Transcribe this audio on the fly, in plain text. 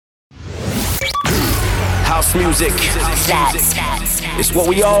house music. That's It's what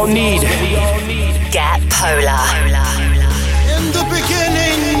we all need. Get Polar. In the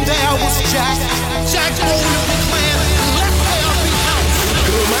beginning there was Jack. Jack owned the clan. Let there be house.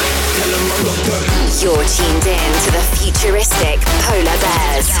 You're tuned in to the futuristic Polar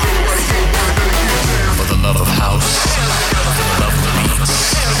Bears. For the love of house, for the love of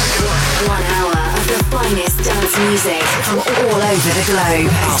beats. 1 hour of the finest dance music from all over the globe.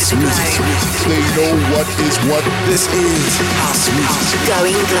 House music. They know what is what. This is house music.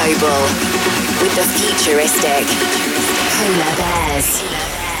 Going global with the futuristic Polar Bears.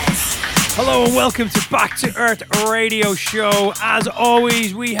 Hello and welcome to Back to Earth Radio Show. As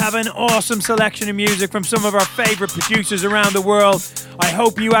always, we have an awesome selection of music from some of our favourite producers around the world. I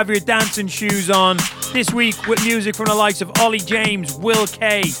hope you have your dancing shoes on. This week with music from the likes of Ollie James, Will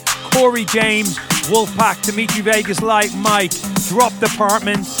K, Corey James, Wolfpack, Dimitri Vegas Like Mike, Drop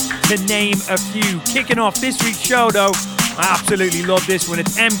Department, to name a few. Kicking off this week's show though, I absolutely love this one.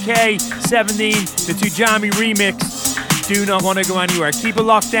 It's MK17, the Tujami remix. Do not want to go anywhere. Keep it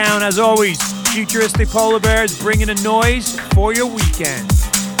locked down as always. Futuristic Polar Bears bringing a noise for your weekend.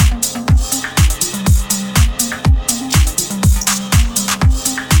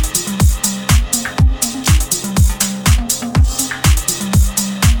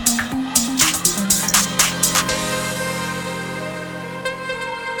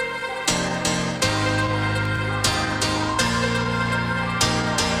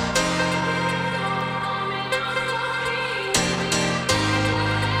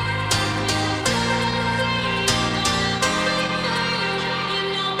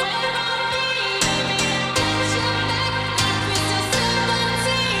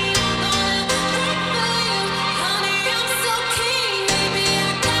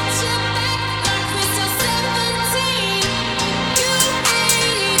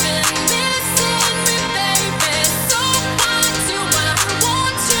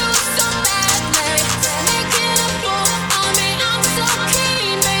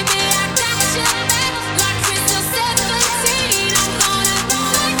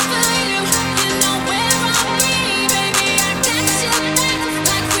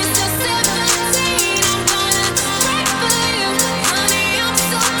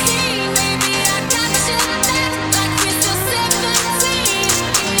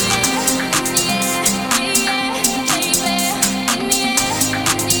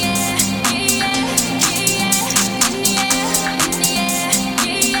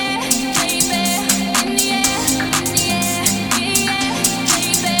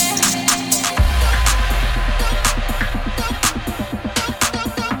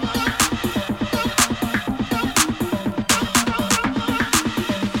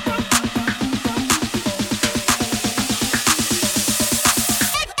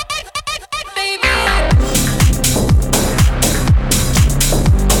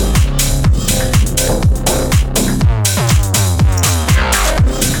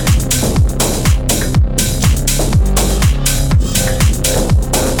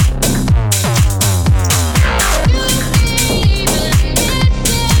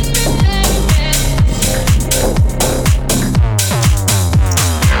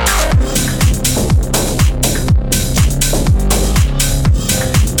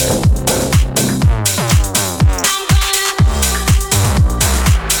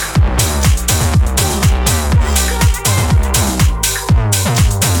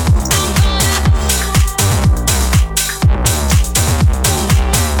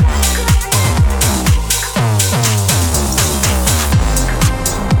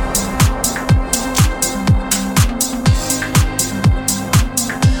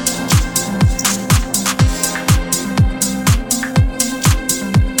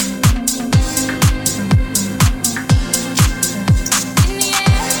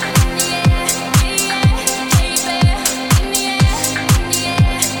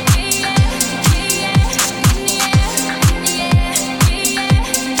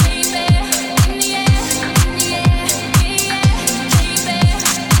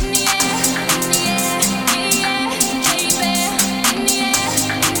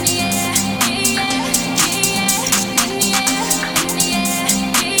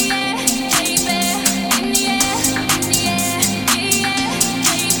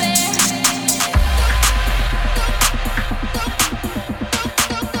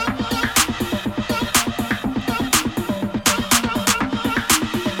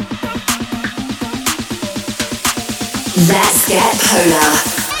 Let's get polar.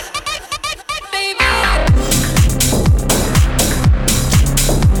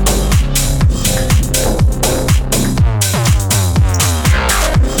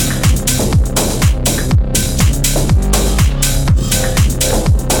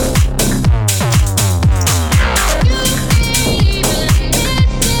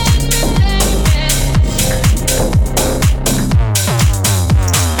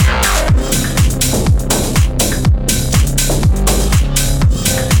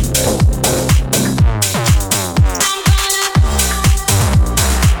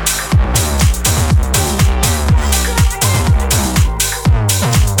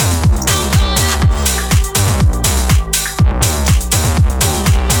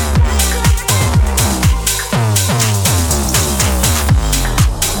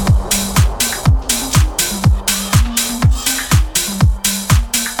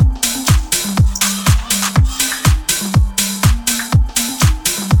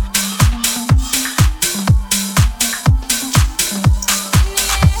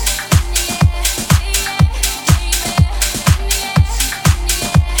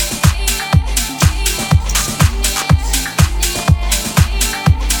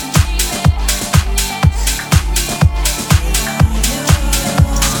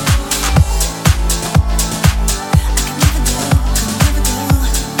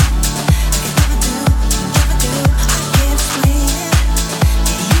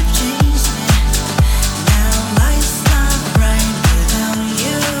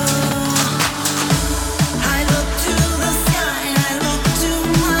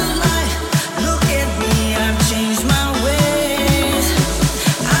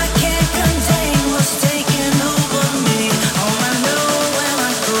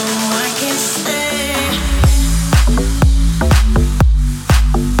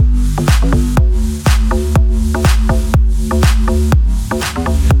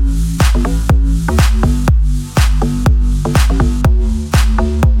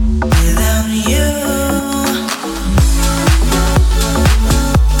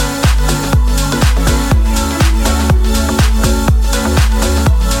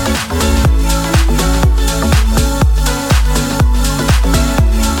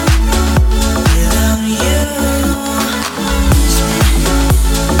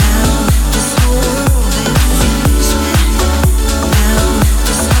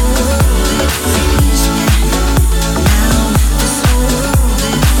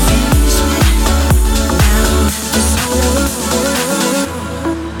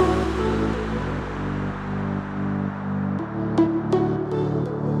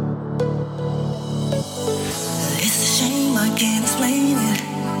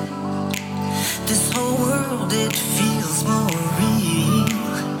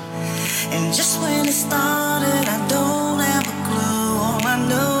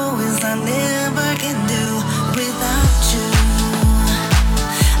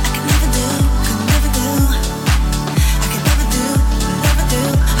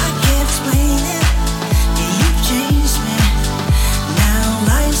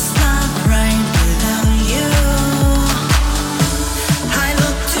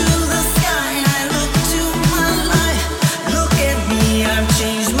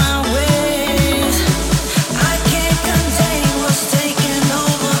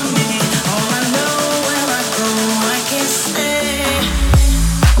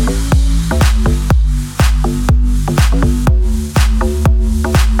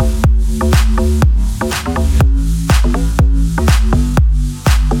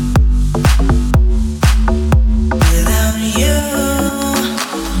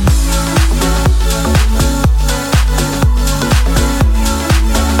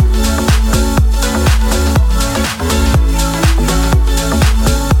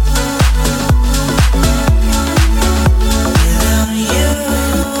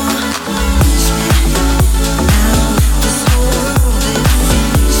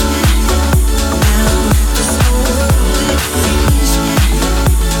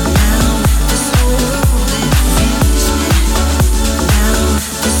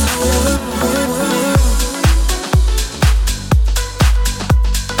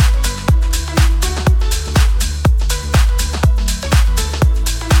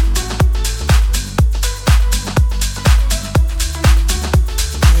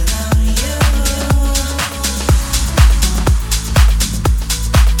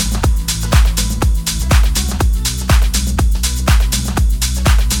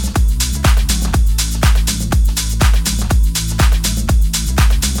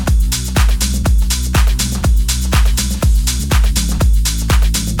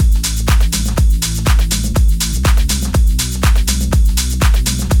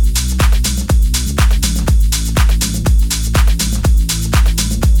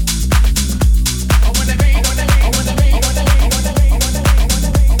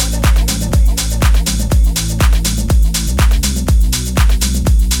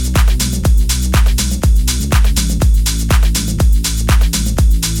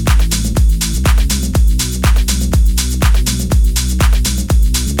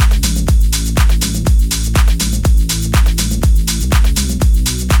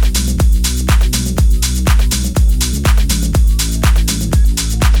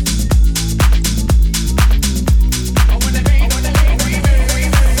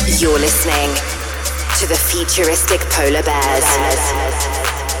 Futuristic polar bears.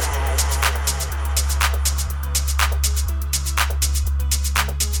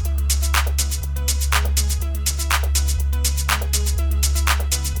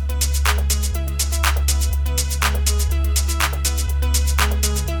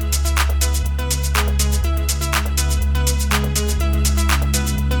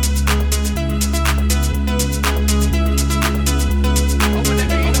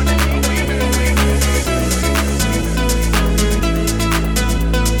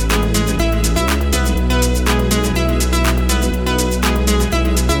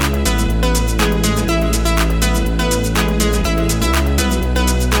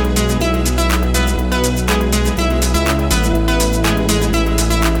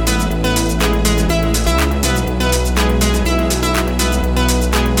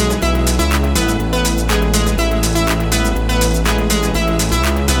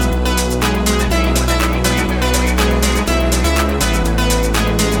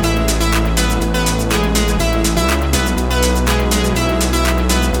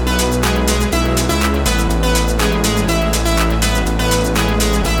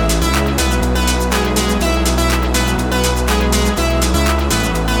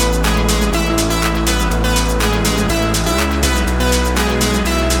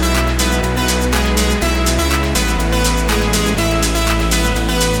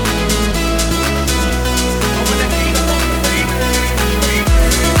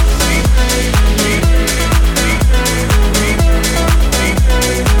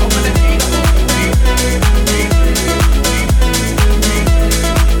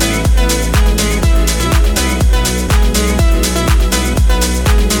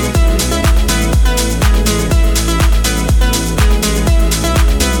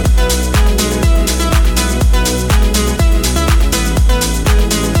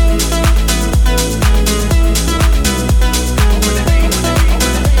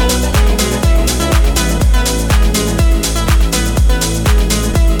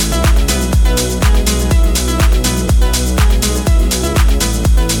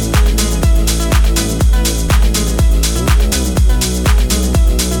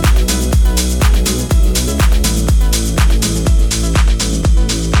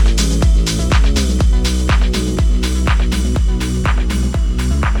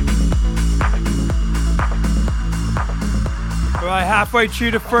 Right, halfway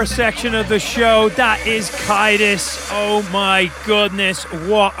through the first section of the show, that is Kaidis. Oh my goodness,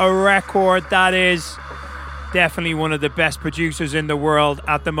 what a record that is. Definitely one of the best producers in the world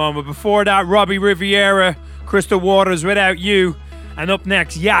at the moment. Before that, Robbie Riviera, Crystal Waters, Without You. And up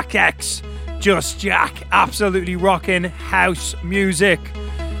next, Yak X, Just Jack. Absolutely rocking house music.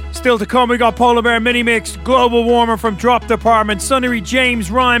 Still to come, we got Polar Bear Mini Mix, Global Warmer from Drop Department, Sonny James,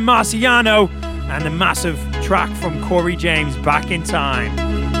 Ryan Marciano, and the massive track from Corey James, Back in Time.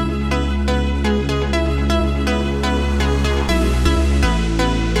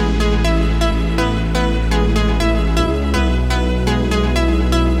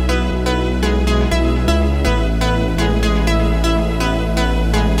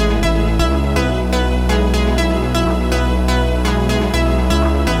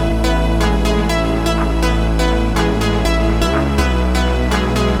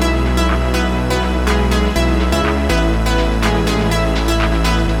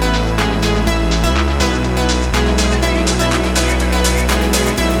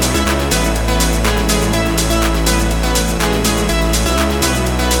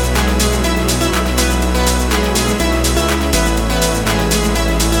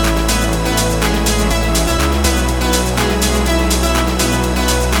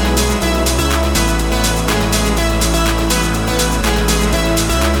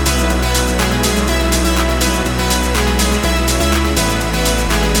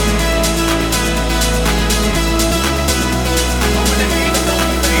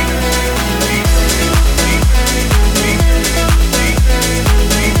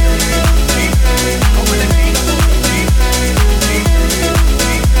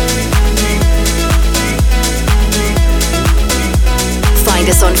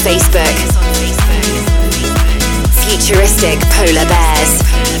 On Facebook, Futuristic Polar Bears.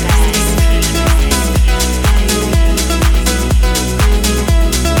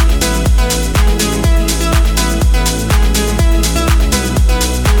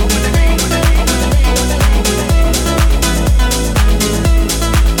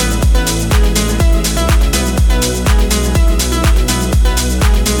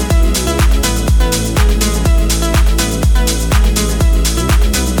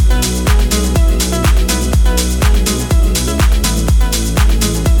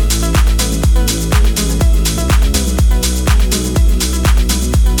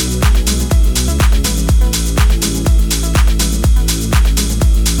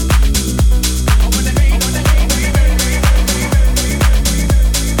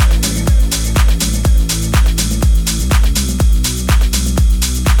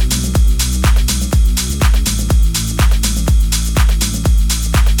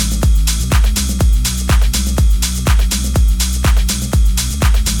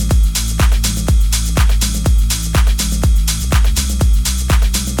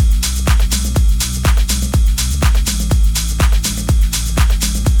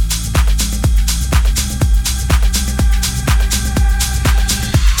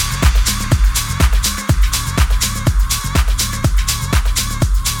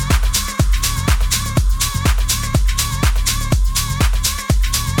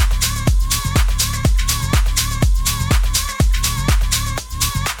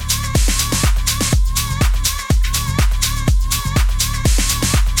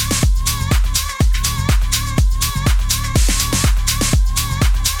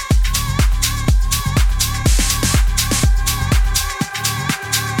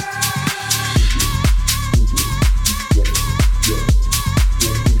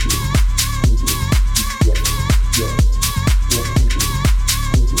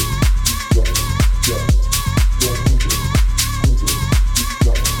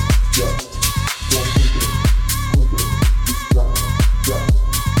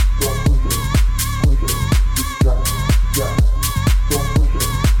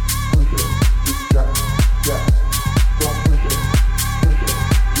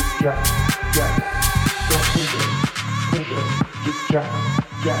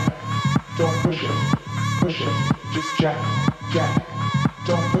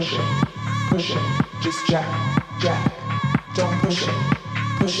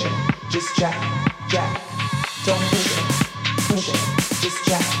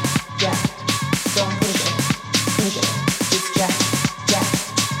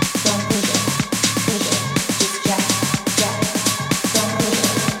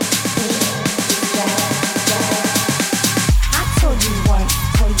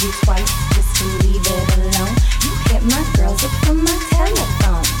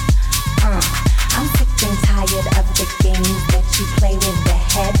 Play with the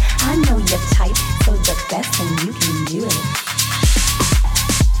head. I know you're tight, so the best thing you can do it.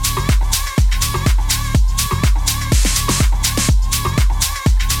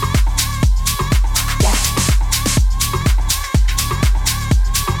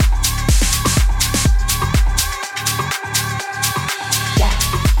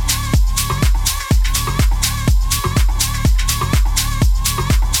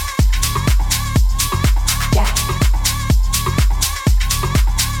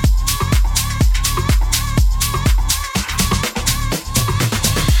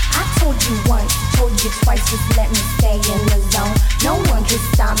 just let me stay in the zone. No one can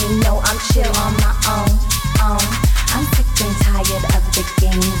stop me, no, I'm chill on my own. I'm sick and tired of the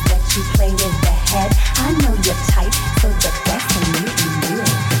games that you play with the head. I know you're tight, so the best thing you can do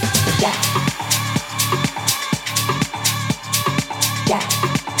is jack. Jack.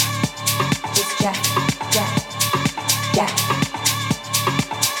 Just jack, jack, jack.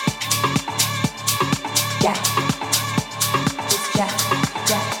 Jack. Just jack,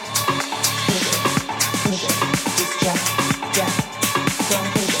 jack. Move it. Just jack, jack. Don't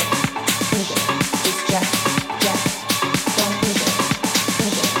move it. Move it. Just jack, jack. Don't move it.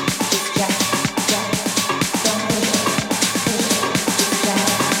 Move it. Just jack, jack. Don't move it. Move it. Just jack,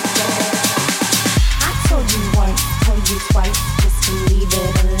 jack. I told you once, told you twice, just to leave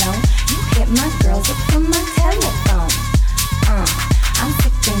it alone. You hit my girls up from my telephone. I'm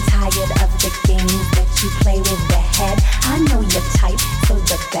sick and tired of the games that you play with the head. I know you're tight, so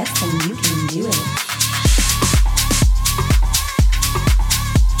the best thing you can do is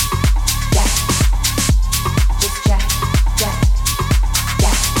jack. Just jack, jack,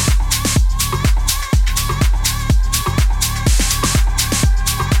 jack.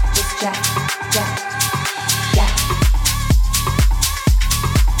 Just jack, jack, jack.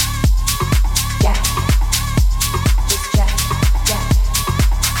 Jack. Just jack, jack,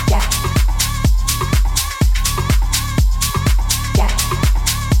 jack. Jack.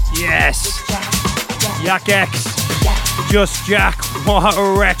 Yes. Just jack, jack, Yak X. jack. Just Jack. What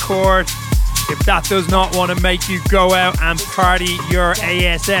a record. If that does not want to make you go out and party your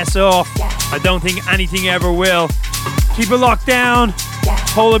ASS off, I don't think anything ever will. Keep it locked down.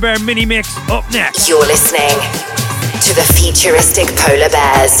 Polar Bear Mini Mix up next. You're listening to the Futuristic Polar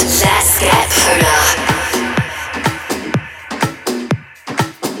Bears. Let's get polar.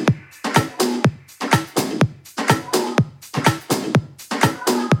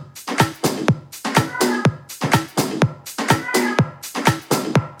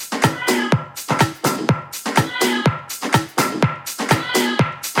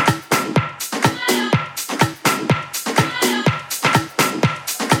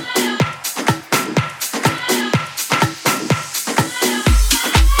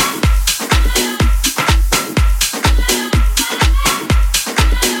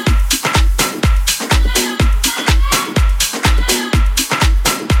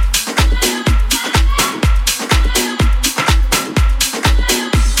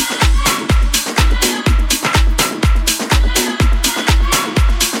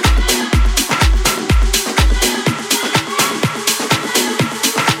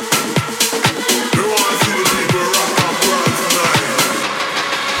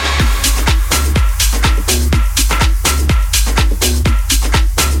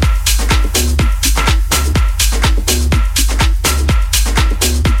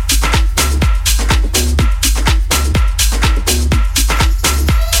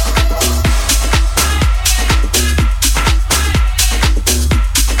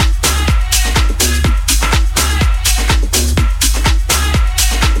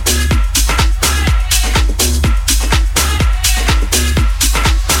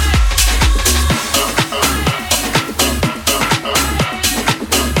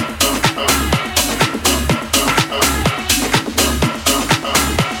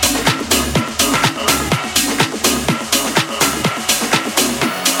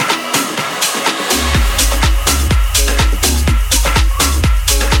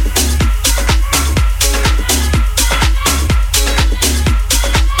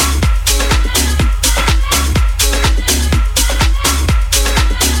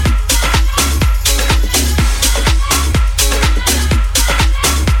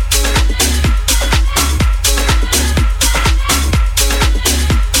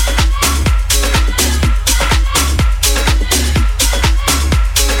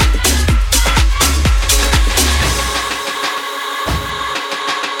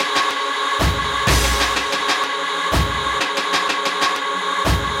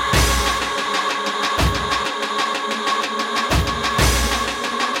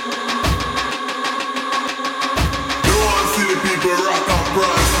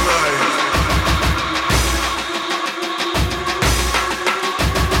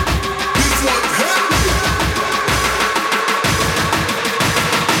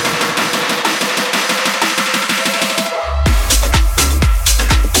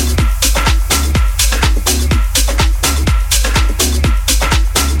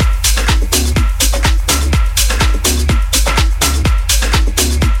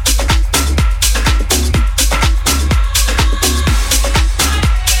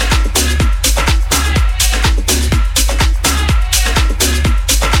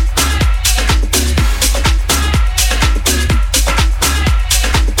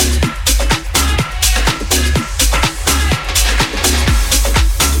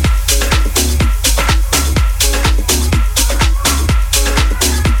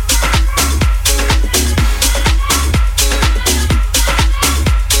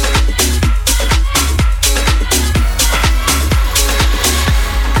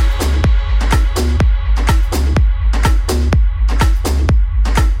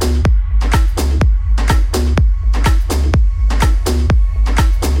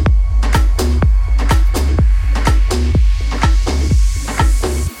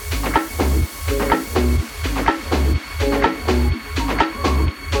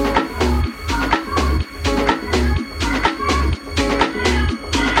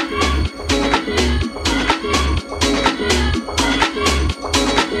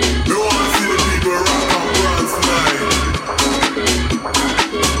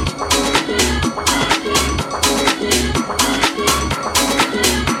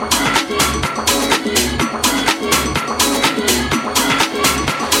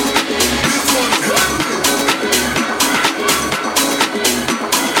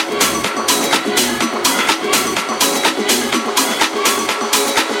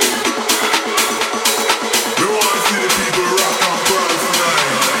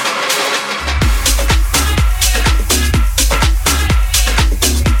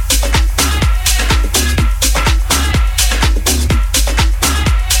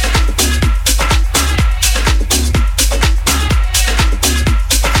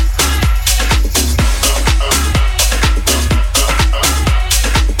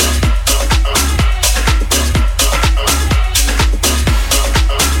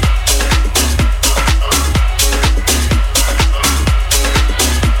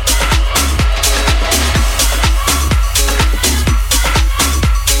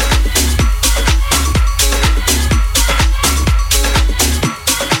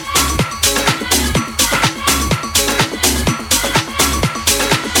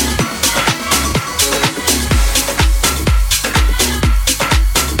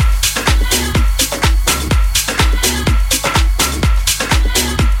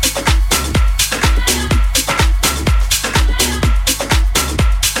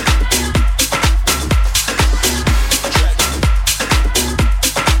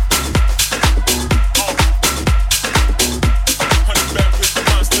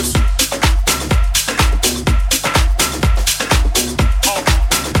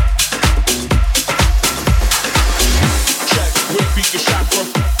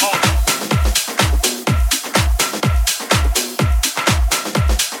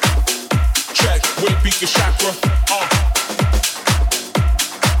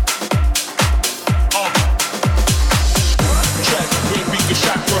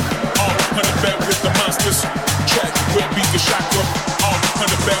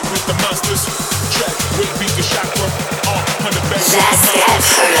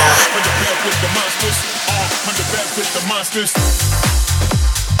 bipolar. Underbed with the monsters. Underbed with the monsters.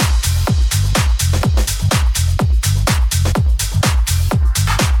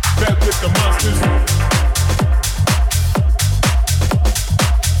 Bed with the monsters.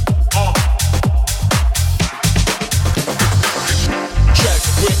 Check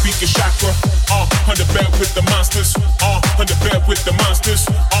where beat your chakra. Underbed with the monsters. Underbed with the monsters.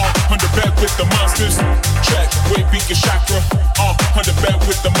 Underbed with the monsters. Check where beat your chakra. Underbed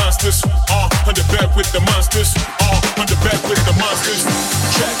with the monsters. Underbed with the monsters. Underbed with the monsters.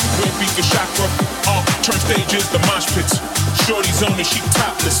 Check where beat your chakra. Turn stages, the mosh pits. Shorty's on it, she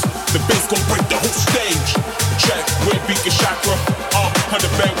topless. The bass gon' break the whole stage. Check where beat your chakra.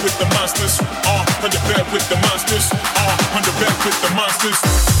 Underbed with the monsters. Underbed with the monsters. Underbed with the monsters.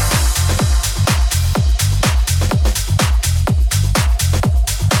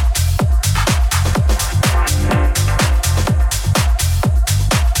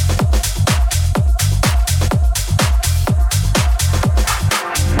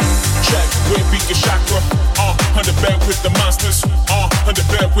 Underbed with the monsters.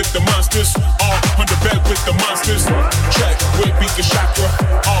 Underbed with the monsters. Underbed with the monsters. Check where beat your chakra.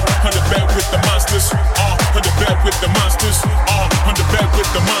 Underbed with the monsters. Underbed with the monsters. Underbed with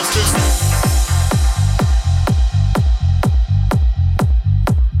the monsters.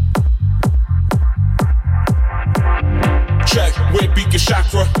 Check where beat your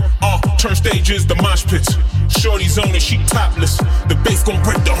chakra. Turn stages, the mosh pits. Shorty's on it, she topless. The bass gon'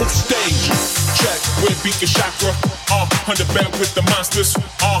 break the whole stage. Check where beat your chakra. Underbed with the monsters.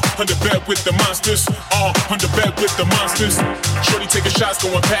 Underbed with the monsters. Underbed with the monsters. Shorty taking shots,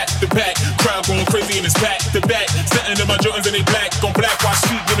 going back to back. Crowd going crazy and it's back to back. Sitting in my Jordans and they black. Gon' black while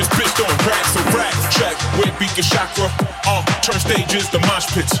she in this bitch throwing racks and racks. Check where beat your chakra. Turn stages, the mosh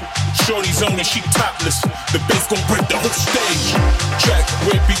pits. Shorty's on it, she topless. The bass gon' break the whole stage. Check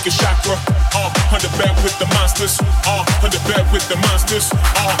where beat your chakra. Underbed with the monsters. Underbed with the monsters.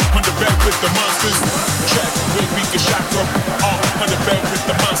 Underbed with the monsters. Check where beat your chakra. Underbed with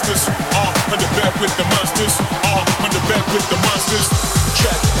the monsters. Underbed with the monsters. Underbed with the monsters.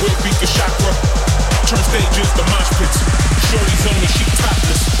 Check where beat your chakra. Turn stages, the mosh pits. Shorty's on it, she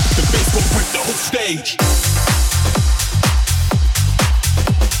topless. The bass gon' break the whole stage.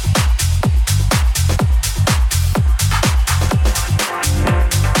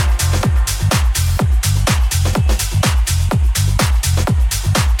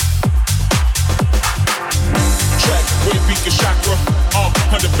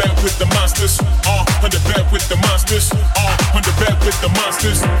 Underbed with the monsters. Underbed with the monsters. Underbed with the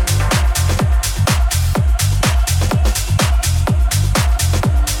monsters.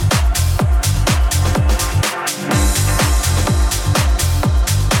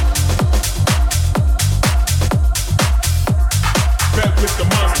 Bed with the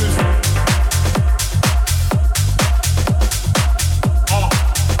monsters.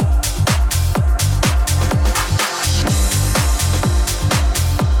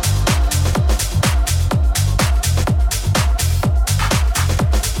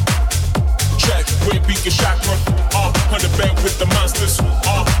 Underbed with the monsters.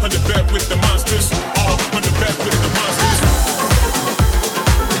 Underbed with the monsters. Underbed with the monsters.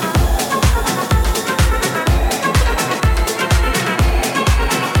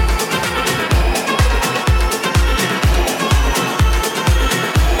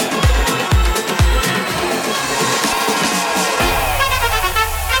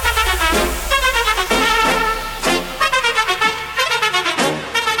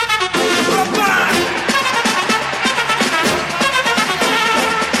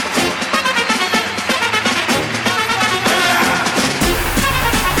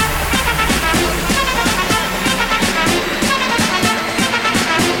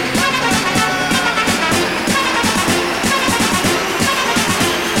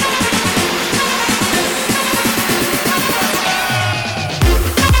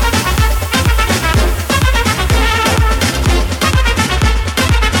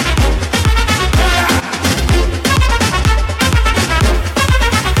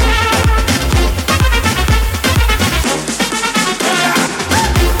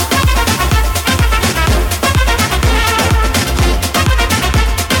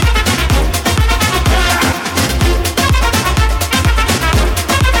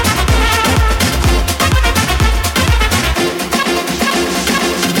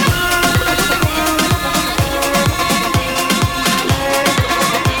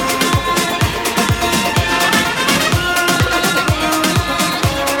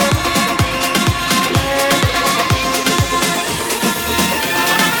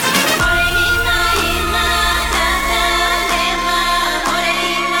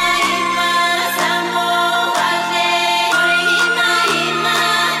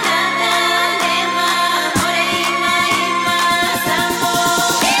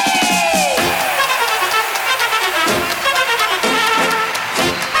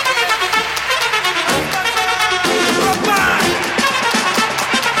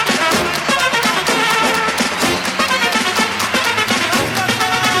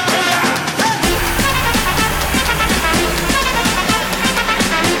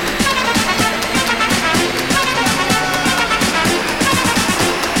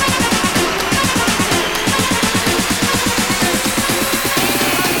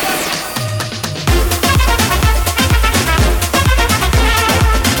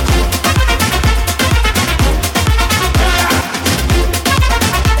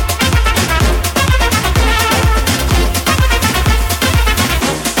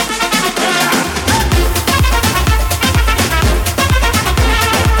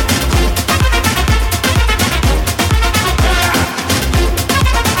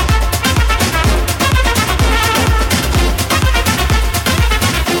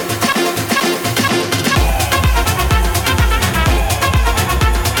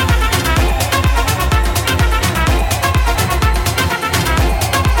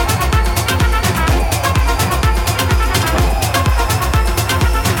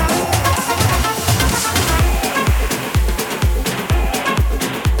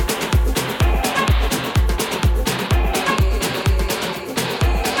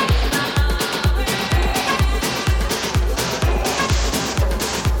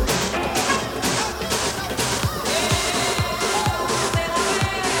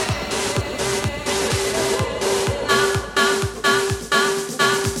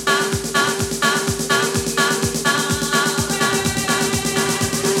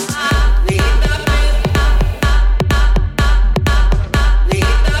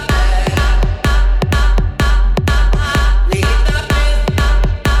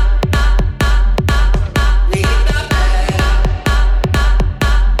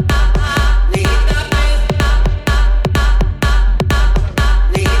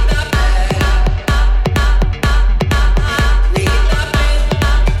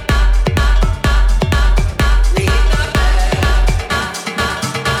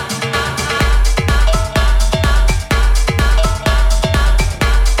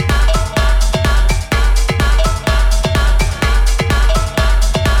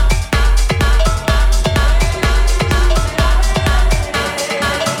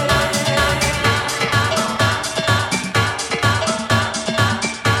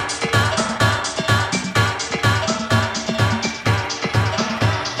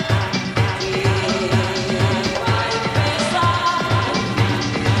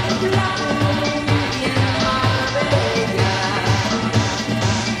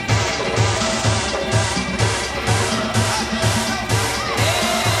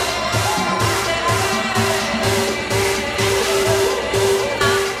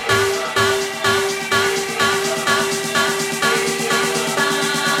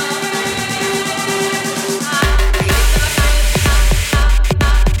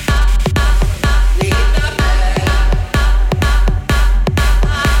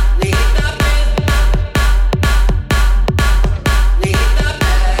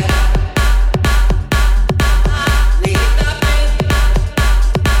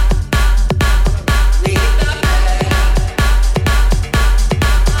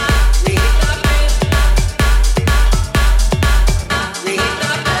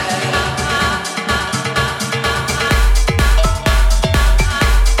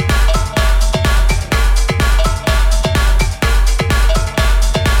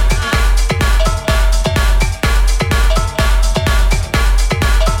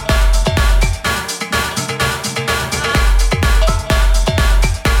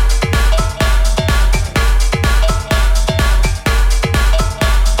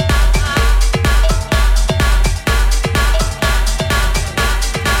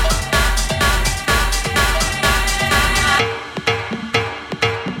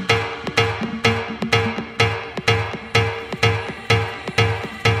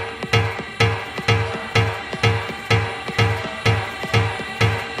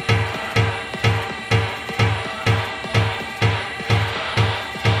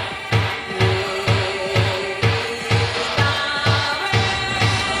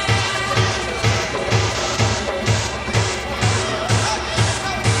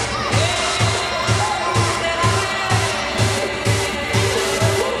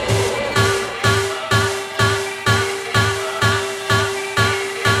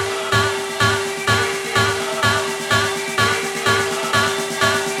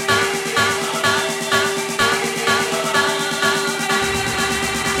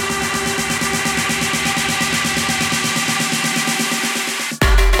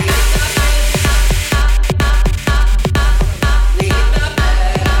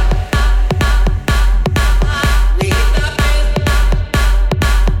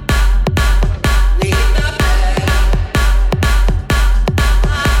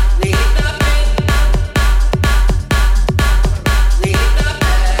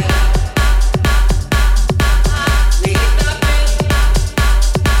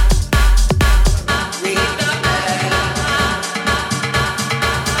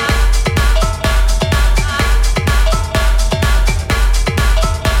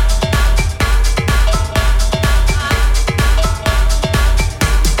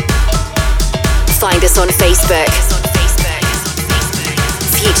 Facebook.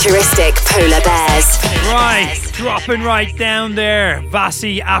 Futuristic Polar Bears. Right, dropping right down there.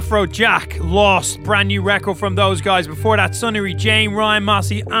 Vasi, Afrojack, Lost, brand new record from those guys. Before that, Sunnery, Jane, Ryan,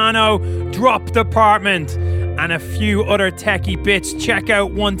 Mossy, Anno, Dropped Apartment, and a few other techie bits. Check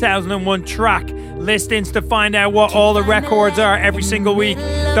out 1001 track listings to find out what all the records are every single week.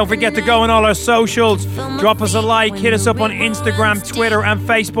 Don't forget to go on all our socials. Drop us a like, hit us up on Instagram, Twitter, and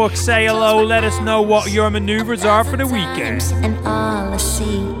Facebook. Say hello, let us know what your maneuvers are for the weekend. And all I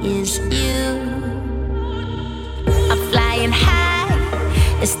see is you. I'm flying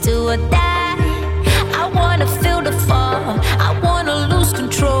high, it's do or die. I wanna feel the fall, I wanna lose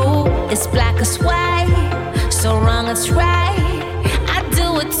control. It's black as white, so wrong it's right. I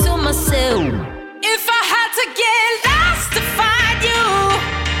do it to myself. If I had to get lost to find you,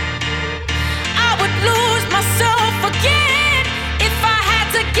 I would lose myself again. If I had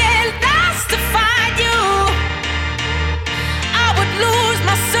to get lost to find you, I would lose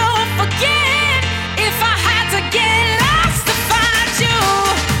myself again. If I had to get lost to find you,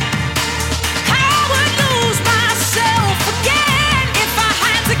 I would lose myself again. If I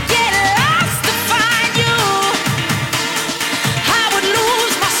had to get lost to find you, I would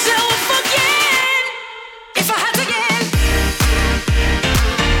lose myself again. If I had to get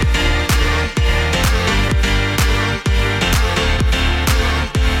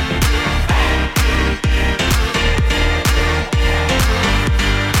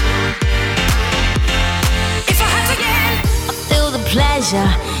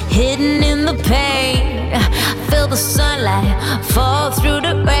pleasure hidden in the pain. Feel the sunlight fall through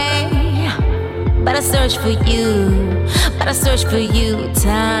the rain. But I search for you,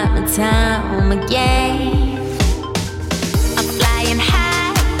 time and time again. I'm flying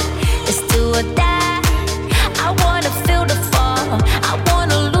high, it's do or die. I wanna feel the fall, I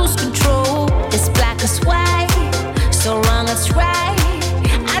wanna lose control. It's black as white, so wrong it's right.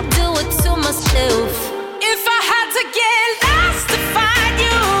 I do it to myself. If I had to get lost to find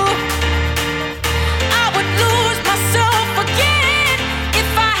you, I would lose myself again.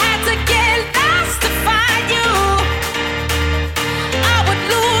 If I had to get lost to find you, I would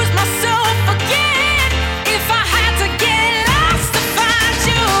lose myself again. If I had to get lost to find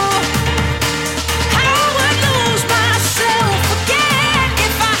you, I would lose myself again.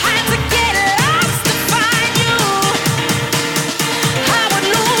 If I had to get lost to find you, I would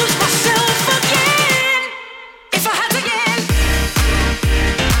lose myself again. If I had to get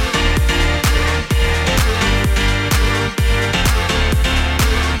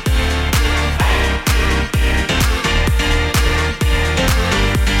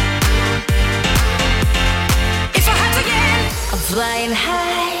If I had to get I'm flying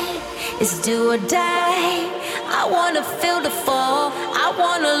high, it's do or die. I wanna feel the fall, I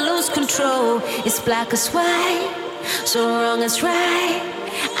wanna lose control. It's black as white, so wrong is right.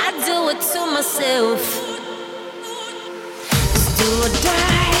 I do it to myself. It's do or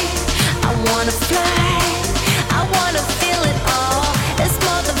die. I wanna fly, I wanna feel it all. It's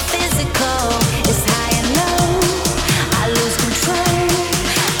more than physical, it's high and low. I lose control,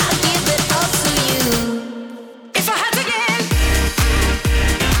 I give it all to you. If I had to get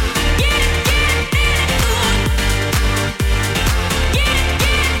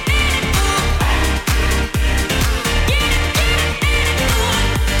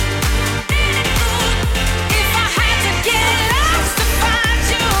if I had to get lost to find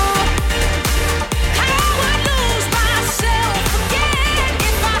you,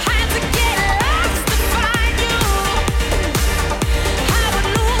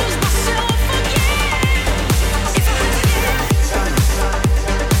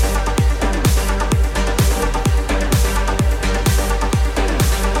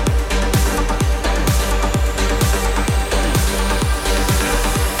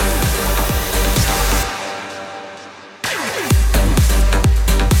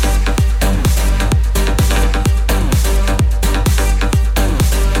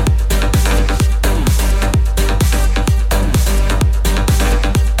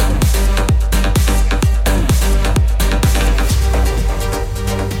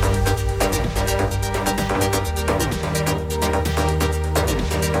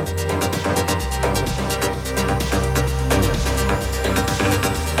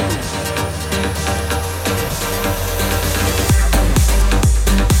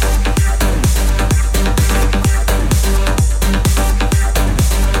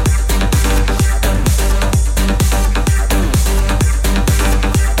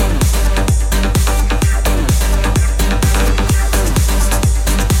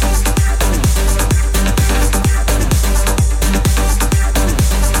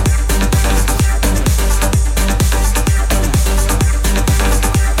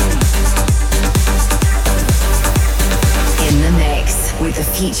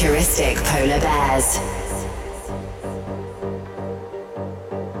 Futuristic Polar Bears.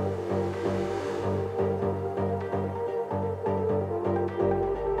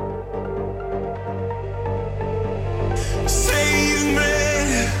 Save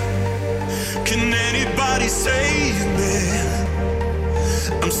me. Can anybody save me?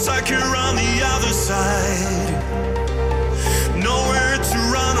 I'm stuck here on the other side. Nowhere to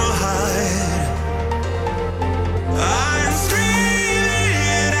run or hide. I'm screaming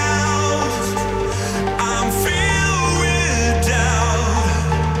out. I'm filled with doubt.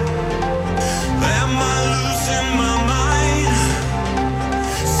 Am I losing my mind?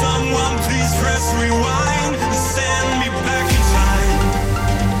 Someone please press rewind and send me back in time.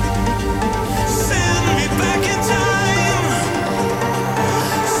 Send me back in time.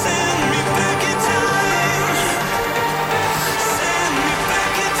 Send me back in time. Send me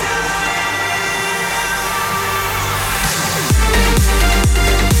back in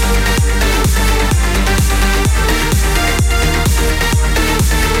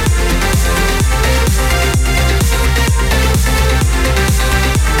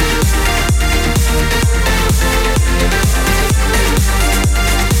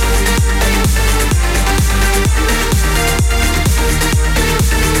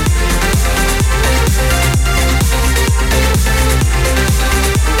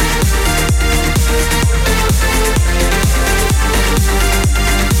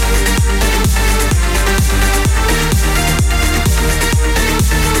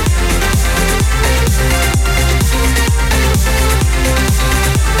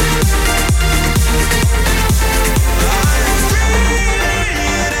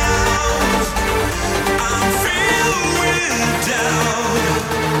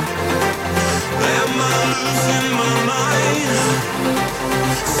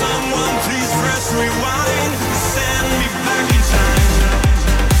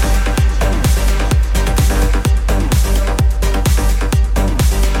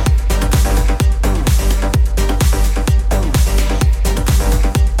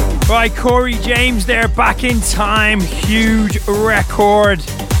Right, Corey James there, Back in Time, huge record.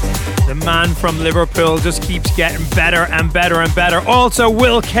 The man from Liverpool just keeps getting better and better and better. Also,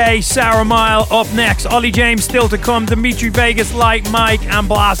 Will K, Sarah Mile up next. Ollie James still to come. Dimitri Vegas, Light Mike, and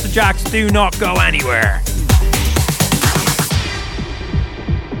Blaster Jacks. Do not go anywhere.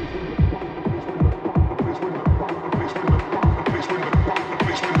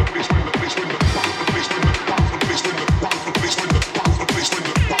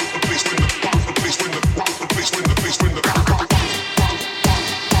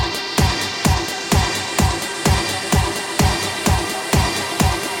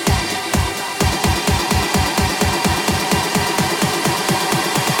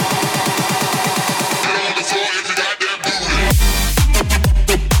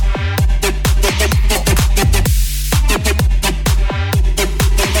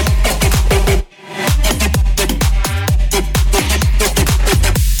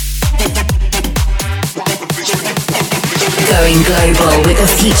 Going global with the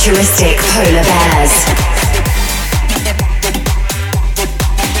Futuristic Polar Bears.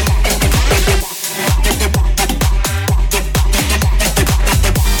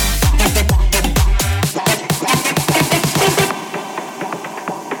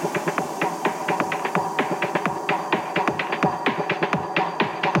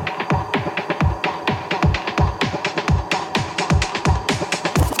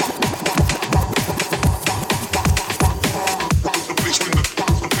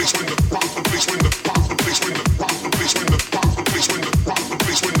 Basement.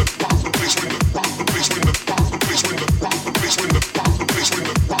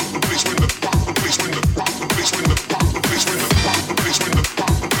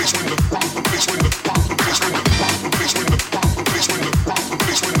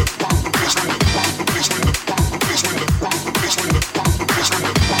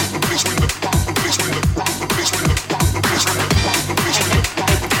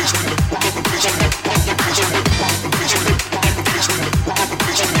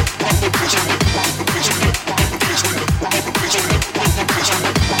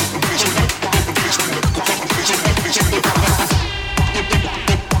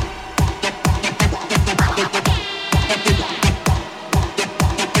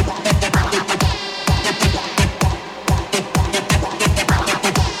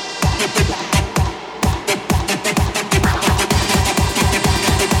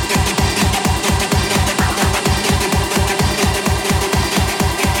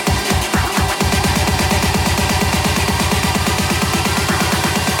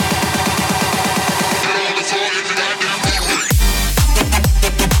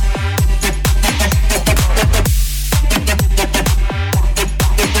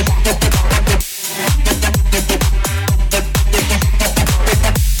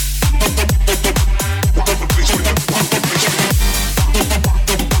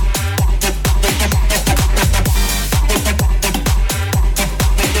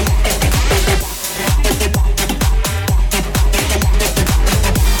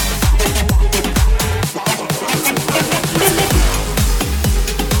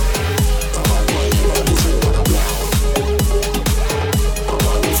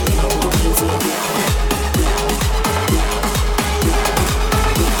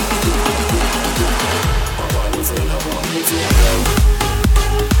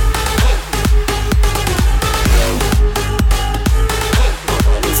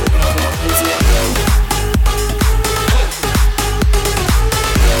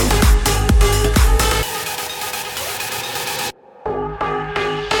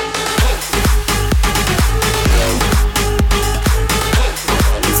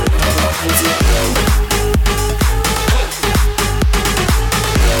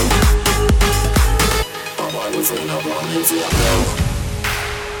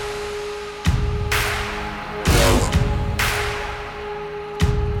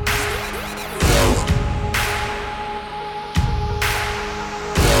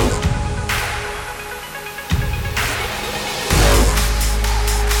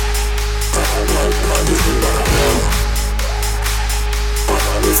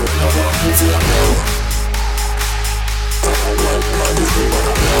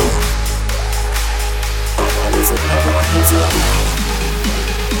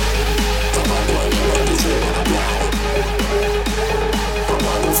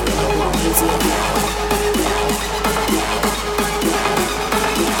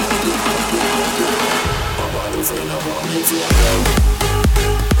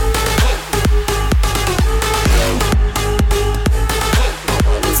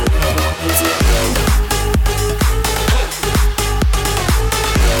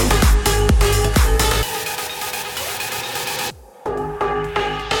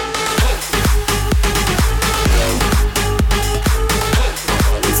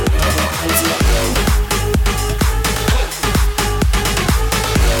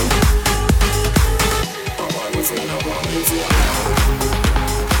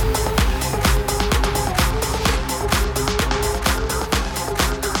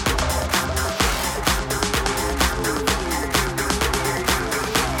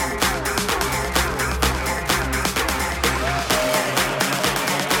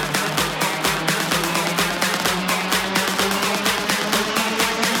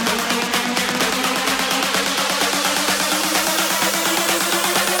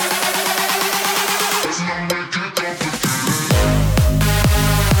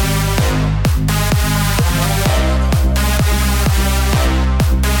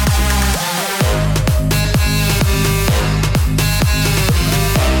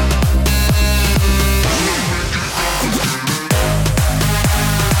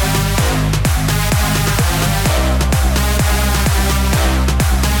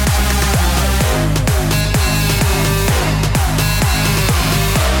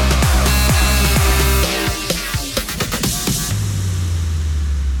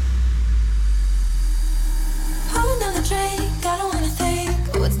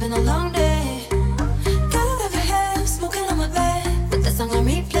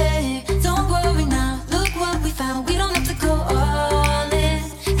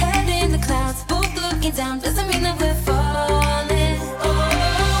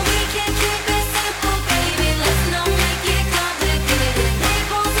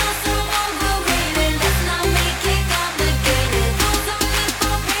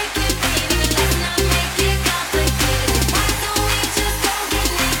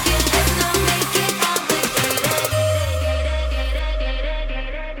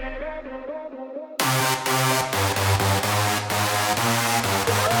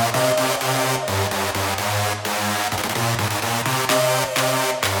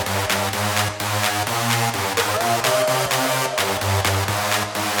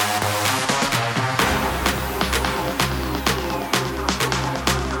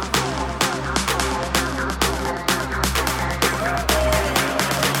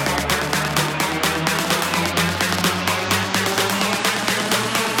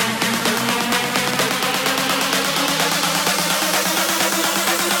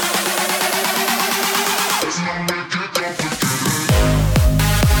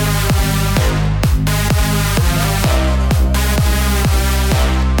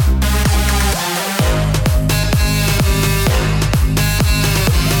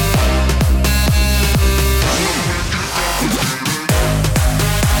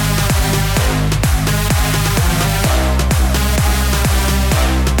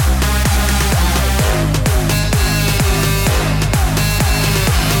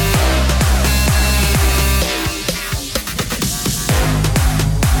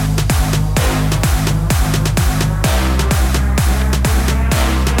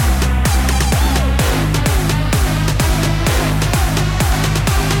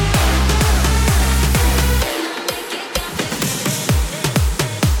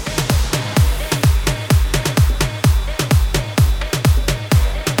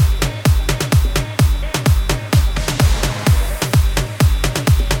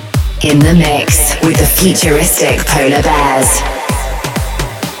 In the mix with the futuristic polar bears.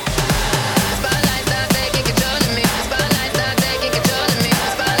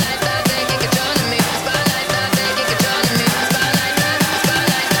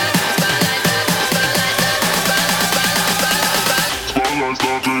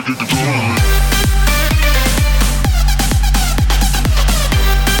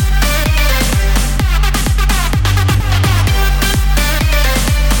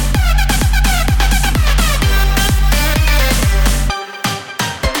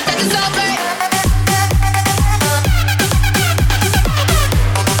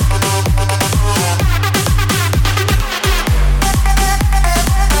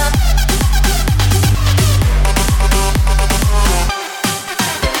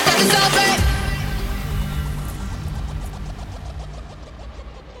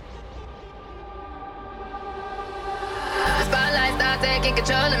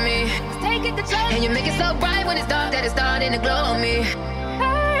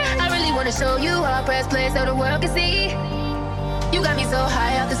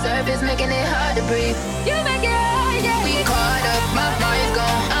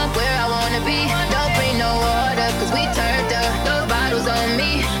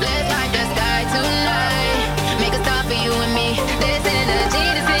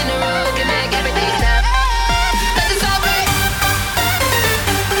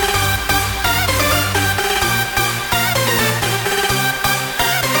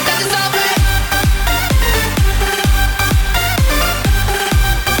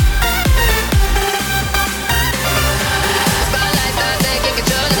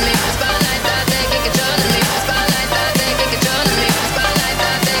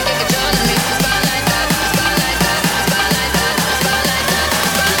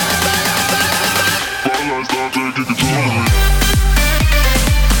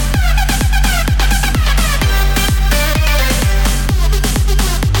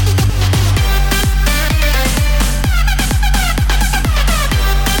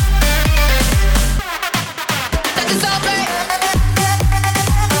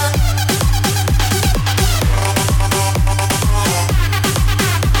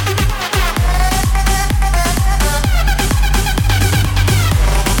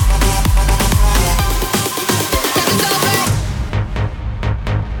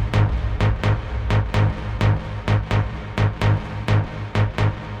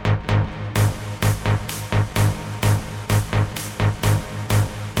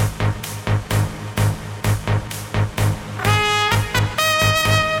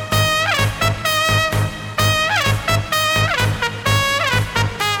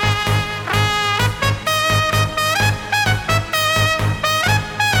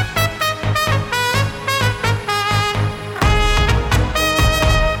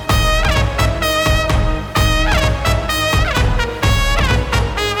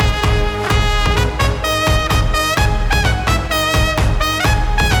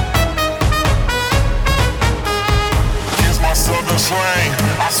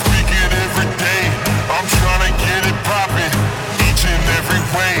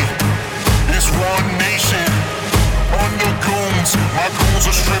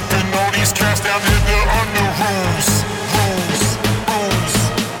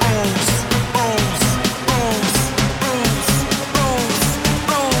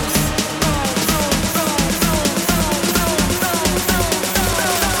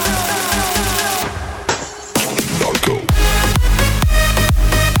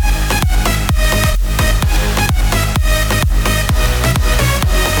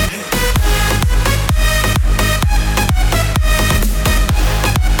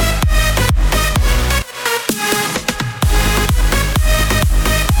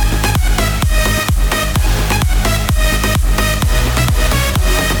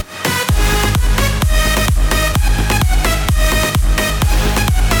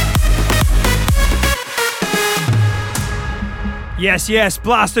 Yes,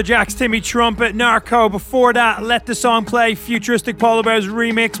 Blaster Jacks, Timmy Trumpet, Narco. Before that, Let the Song Play, Futuristic Polar Bears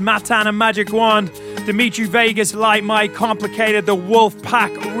remix, Matan and Magic Wand, Dimitri Vegas, Light Mike, Complicated, the Wolf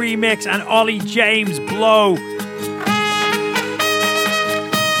Pack remix, and Ollie James, Blow.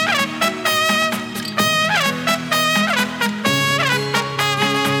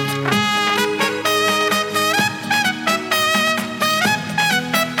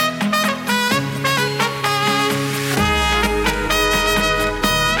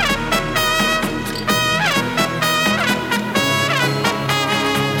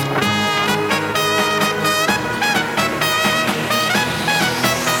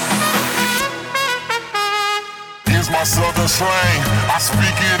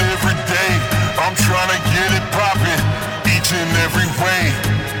 speak it every day. I'm trying to get it poppin', each and every way.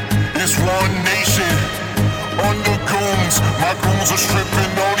 It's one nation, under goons. My goons are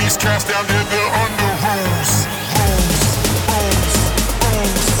stripping all these cats down there, they're under rules.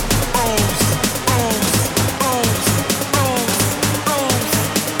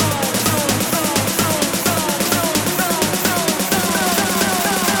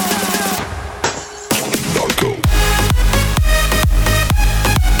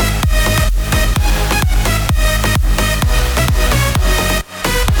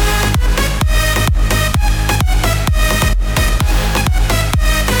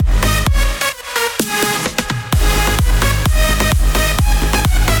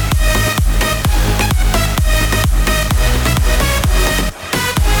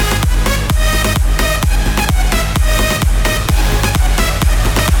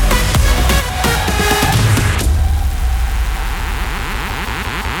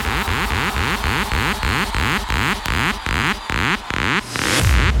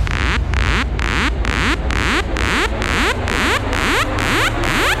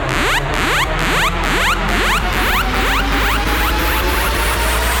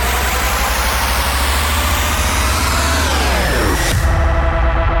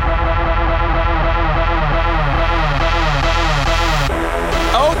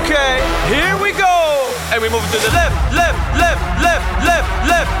 Right, move it to the left, left, left, left, left,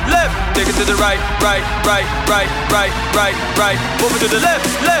 left, left. Take it to the right, right, right, right, right, right, right. Move it to the left,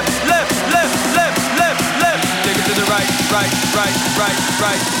 left, left, left, left, left, left. Take it to the right, right, right, right,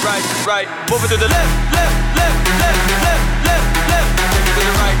 right, right, right. Move it to the left, left, left, left, left, left, left. Take it to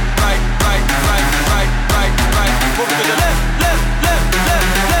the right, right, right, right.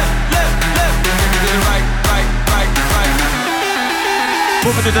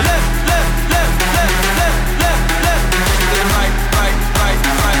 Move it to the left, left, left, left, left, left, left. Take it to the right, right, right,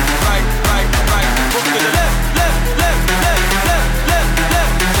 right, right, right, right. Move it to the left, left, left, left, left, left,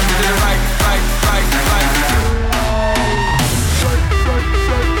 left. Take it to the right, right, right, right.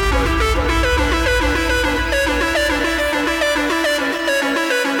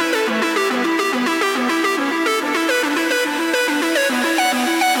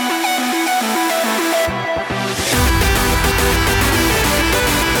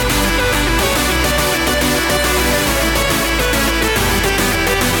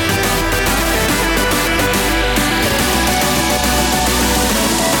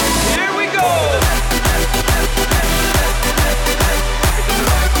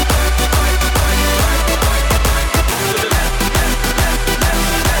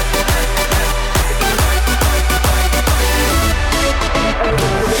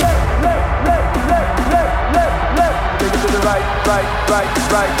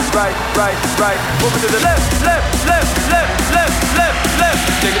 Right, move it to the left, left, left, left, left, left,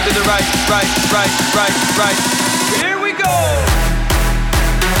 left. Take it to the right, right, right, right, right. Here we go.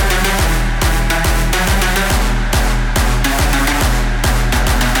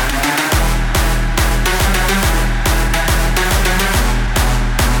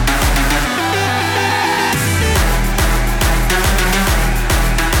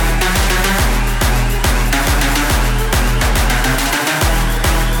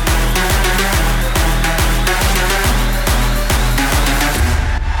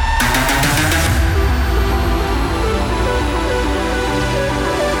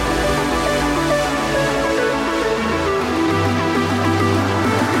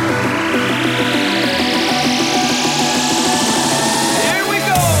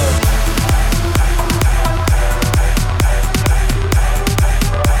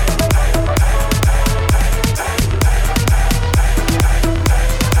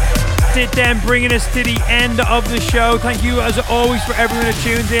 Then bringing us to the end of the show. Thank you as always for everyone who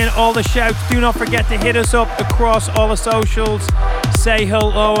tunes in, all the shouts. Do not forget to hit us up across all the socials. Say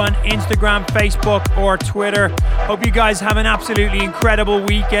hello on Instagram, Facebook or Twitter. Hope you guys have an absolutely incredible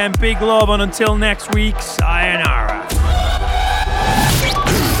weekend. Big love, and until next week, sayonara.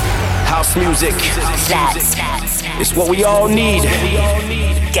 House music. It's what we all need.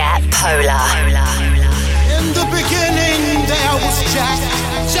 Get polar. In the beginning there was Jack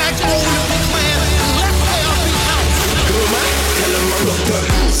owner the clan, left there behind.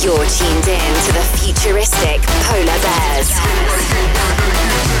 You're tuned in to the futuristic Polar Bears.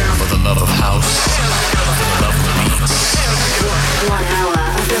 For the love of house, for the love of beats. 1 hour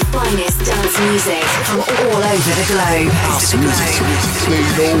of the finest dance music from all over the globe. House music. They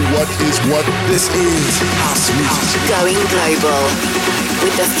know what is what. This is house music. Going global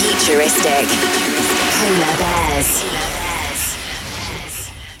with the futuristic Polar Bears.